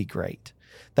wait to be great.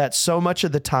 That so much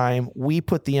of the time we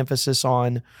put the emphasis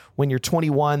on when you're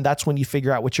 21, that's when you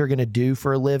figure out what you're going to do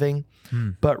for a living.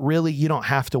 But really, you don't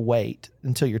have to wait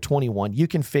until you're 21. You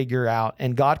can figure out,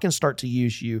 and God can start to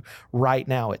use you right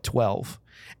now at 12.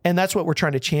 And that's what we're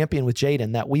trying to champion with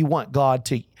Jaden, that we want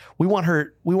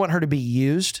her to be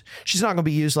used. She's not going to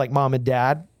be used like mom and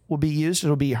dad will be used.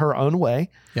 It'll be her own way.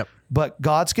 Yep. But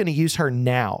God's going to use her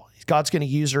now. God's going to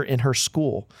use her in her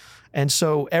school. And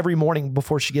so every morning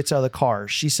before she gets out of the car,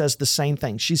 she says the same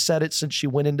thing. She said it since she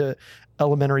went into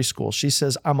elementary school. She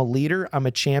says, I'm a leader, I'm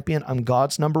a champion, I'm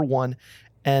God's number one,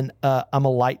 and I'm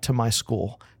a light to my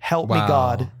school. Help me,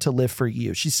 God, to live for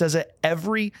you. She says it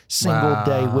every single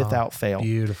day without fail.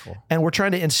 Beautiful. And we're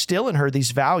trying to instill in her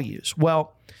these values.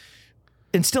 Well,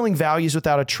 instilling values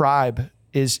without a tribe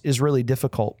is really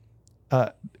difficult.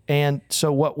 And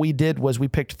so what we did was we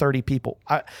picked 30 people.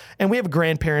 And we have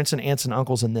grandparents and aunts and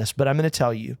uncles in this, but I'm going to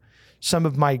tell you some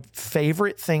of my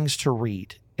favorite things to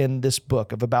read in this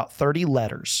book of about 30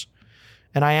 letters.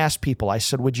 And I asked people, I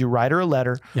said, would you write her a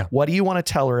letter? Yeah. What do you want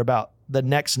to tell her about the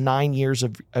next 9 years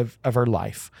of her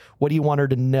life? What do you want her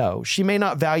to know? She may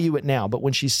not value it now, but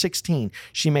when she's 16,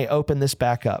 she may open this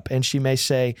back up and she may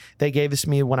say, they gave this to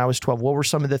me when I was 12. What were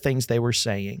some of the things they were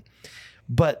saying?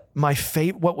 But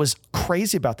what was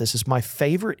crazy about this is my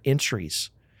favorite entries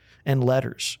and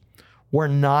letters were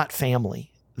not family.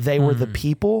 They were the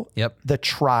people, the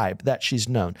tribe that she's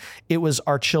known. It was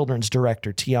our children's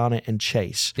director, Tiana and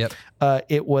Chase.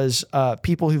 It was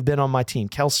people who've been on my team,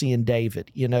 Kelsey and David,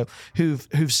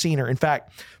 who've seen her. In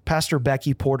fact, Pastor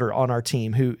Becky Porter on our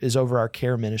team, who is over our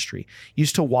care ministry,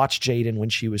 used to watch Jaden when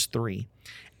she was 3.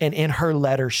 And in her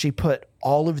letter, she put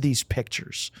all of these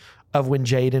pictures of when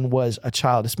Jaden was a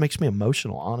child. This makes me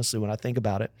emotional, honestly, when I think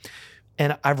about it.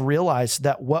 And I've realized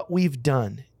that what we've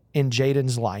done in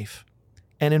Jaden's life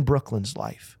and in Brooklyn's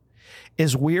life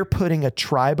is we're putting a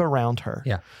tribe around her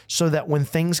so that when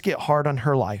things get hard on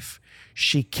her life,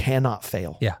 she cannot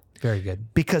fail. Yeah, very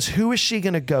good. Because who is she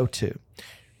going to go to?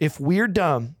 If we're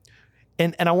dumb,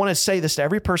 and I want to say this to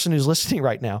every person who's listening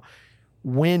right now,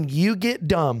 when you get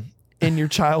dumb in your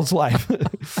child's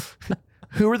life,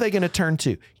 who are they going to turn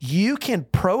to? You can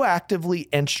proactively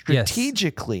and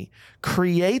strategically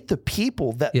create the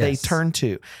people that they turn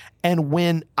to. And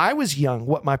when I was young,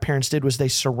 what my parents did was they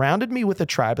surrounded me with a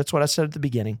tribe. That's what I said at the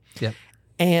beginning.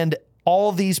 And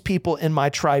all these people in my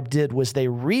tribe did was they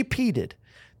repeated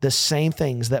the same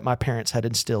things that my parents had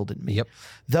instilled in me.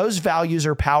 Those values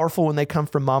are powerful when they come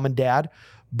from mom and dad,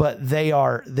 but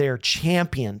they're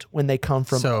championed when they come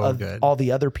from all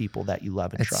the other people that you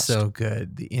love and trust. It's so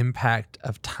good. The impact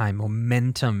of time,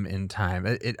 momentum in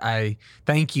time. I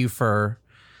thank you for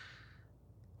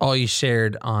all you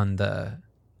shared on the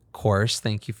course.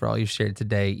 Thank you for all you shared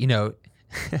today.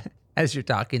 As you're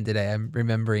talking today, I'm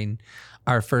remembering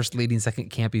our first Leading Second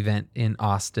camp event in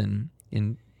Austin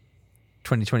in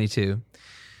 2022.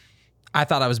 I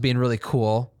thought I was being really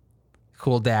cool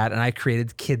dad, and I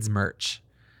created kids merch,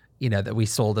 that we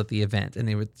sold at the event. And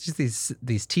they were just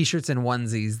these t-shirts and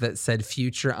onesies that said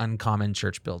Future Uncommon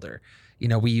Church Builder.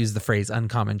 We use the phrase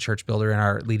uncommon church builder in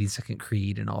our Leading Second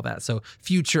creed and all that. So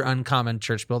Future Uncommon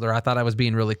Church Builder. I thought I was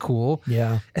being really cool.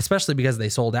 Yeah. Especially because they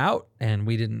sold out and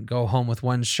we didn't go home with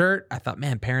one shirt. I thought,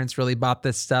 man, parents really bought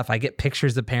this stuff. I get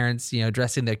pictures of parents,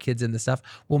 dressing their kids in this stuff.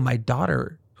 Well, my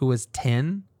daughter, who was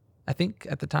 10, I think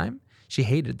at the time, she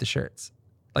hated the shirts.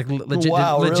 Like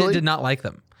legit did not like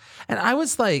them. And I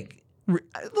was like a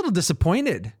little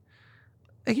disappointed.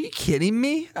 Like, are you kidding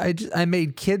me? I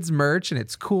made kids merch and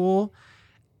it's cool.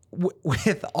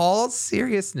 With all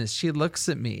seriousness, she looks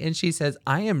at me and she says,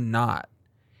 I am not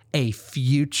a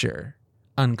future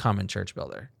uncommon church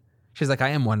builder. She's like, I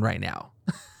am one right now.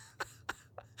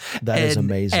 That is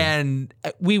amazing. And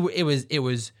it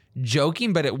was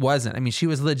joking, but it wasn't. I mean, she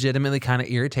was legitimately kind of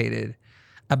irritated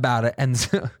about it. And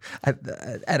so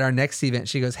at our next event,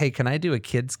 she goes, hey, can I do a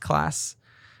kids class?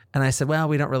 And I said, well,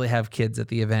 we don't really have kids at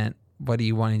the event. What are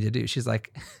you wanting to do? She's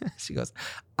like, she goes,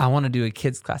 I want to do a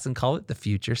kids class and call it The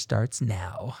Future Starts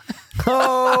Now.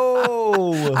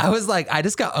 Oh, I was like, I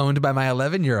just got owned by my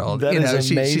 11-year-old. That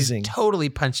is amazing. She's totally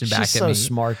punching back at me. She's so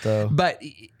smart though. But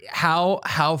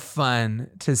how fun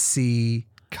to see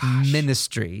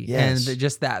ministry and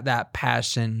just that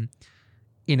passion,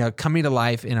 coming to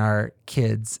life in our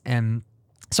kids. And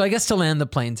so I guess to land the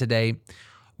plane today,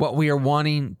 what we are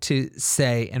wanting to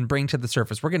say and bring to the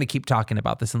surface, we're going to keep talking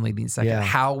about this in Leading Second. Yeah.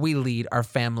 How we lead our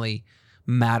family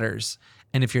matters.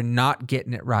 And if you're not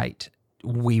getting it right,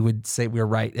 we would say we're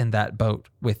right in that boat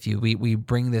with you. We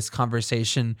bring this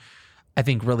conversation, I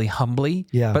think, really humbly,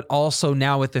 but also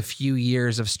now with a few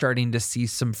years of starting to see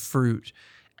some fruit.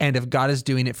 And if God is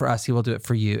doing it for us, he will do it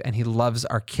for you. And he loves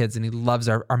our kids and he loves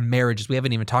our marriages. We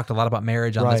haven't even talked a lot about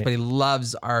marriage on this, but he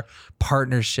loves our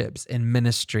partnerships in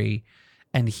ministry.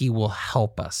 And he will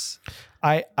help us.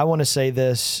 I want to say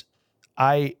this.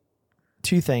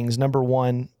 Two things. Number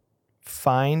one,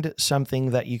 find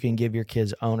something that you can give your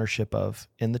kids ownership of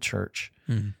in the church.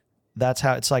 That's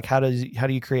how it's like, how do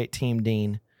you create team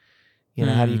dean?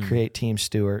 How do you create team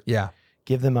steward? Yeah.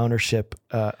 Give them ownership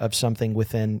of something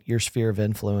within your sphere of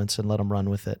influence and let them run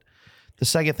with it. The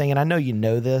second thing, and I know you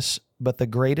know this, but the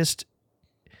greatest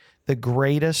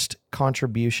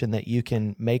contribution that you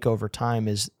can make over time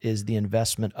is the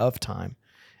investment of time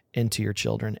into your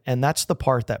children. And that's the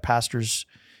part that pastors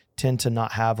tend to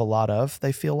not have a lot of,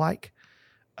 they feel like.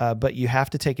 But you have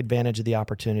to take advantage of the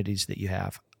opportunities that you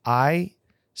have. 7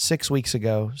 weeks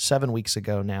ago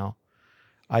now,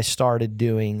 I started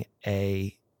doing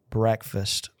a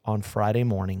breakfast on Friday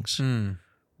mornings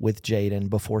with Jaden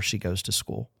before she goes to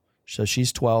school. So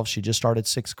she's 12. She just started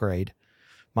 6th grade.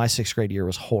 My 6th grade year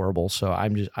was horrible. So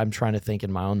I'm trying to think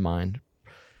in my own mind,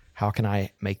 how can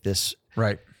I make this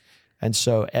right? And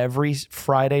so every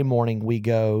Friday morning we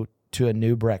go to a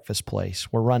new breakfast place.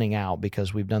 We're running out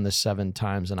because we've done this 7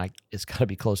 times, and it's got to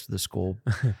be close to the school.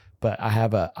 But I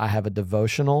have a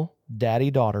devotional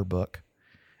daddy-daughter book,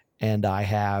 and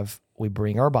we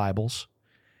bring our Bibles,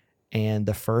 and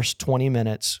the first 20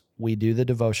 minutes we do the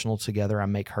devotional together. I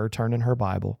make her turn in her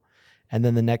Bible, and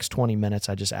then the next 20 minutes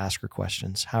I just ask her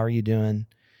questions. How are you doing?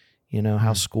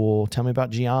 How's school? Tell me about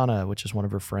Gianna, which is one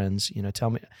of her friends. Tell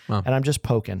me. Wow. And I'm just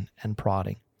poking and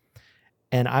prodding,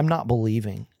 and I'm not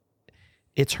believing.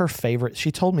 It's her favorite.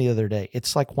 She told me the other day,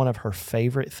 it's like one of her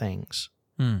favorite things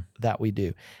that we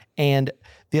do. And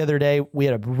the other day we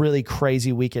had a really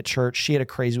crazy week at church. She had a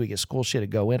crazy week at school. She had to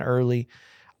go in early.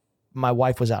 My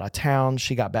wife was out of town.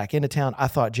 She got back into town. I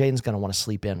thought Jaden's going to want to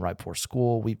sleep in right before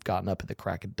school. We've gotten up at the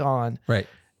crack of dawn. Right.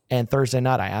 And Thursday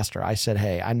night I asked her, I said,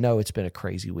 hey, I know it's been a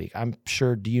crazy week. I'm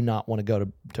sure, do you not want to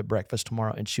go to breakfast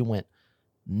tomorrow? And she went,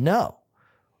 no,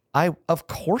 of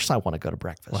course I want to go to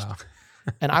breakfast. Wow.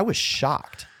 And I was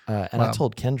shocked. And wow. I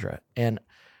told Kendra, and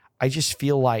I just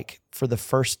feel like for the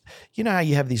first, how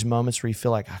you have these moments where you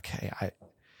feel like, okay,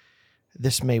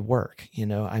 this may work.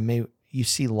 You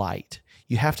see light.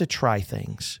 You have to try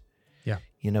things,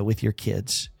 with your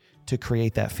kids to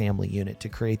create that family unit, to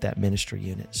create that ministry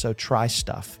unit. So try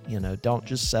stuff, don't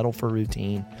just settle for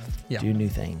routine, do new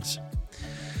things.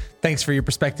 Thanks for your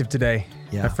perspective today,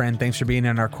 my friend. Thanks for being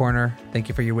in our corner. Thank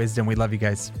you for your wisdom. We love you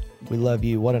guys. We love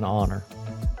you. What an honor.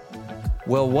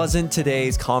 Well, wasn't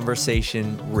today's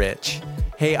conversation rich?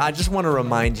 Hey, I just want to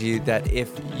remind you that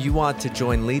if you want to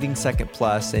join Leading Second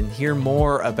Plus and hear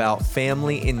more about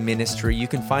family in ministry, you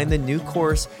can find the new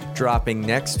course dropping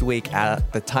next week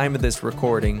at the time of this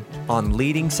recording on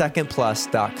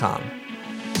leadingsecondplus.com.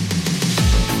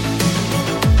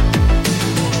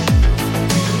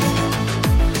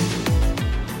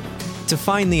 To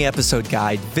find the episode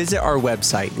guide, visit our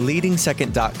website,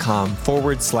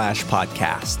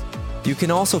 leadingsecond.com/podcast. You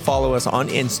can also follow us on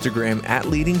Instagram at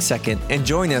Leading Second and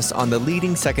join us on the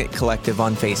Leading Second Collective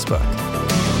on Facebook.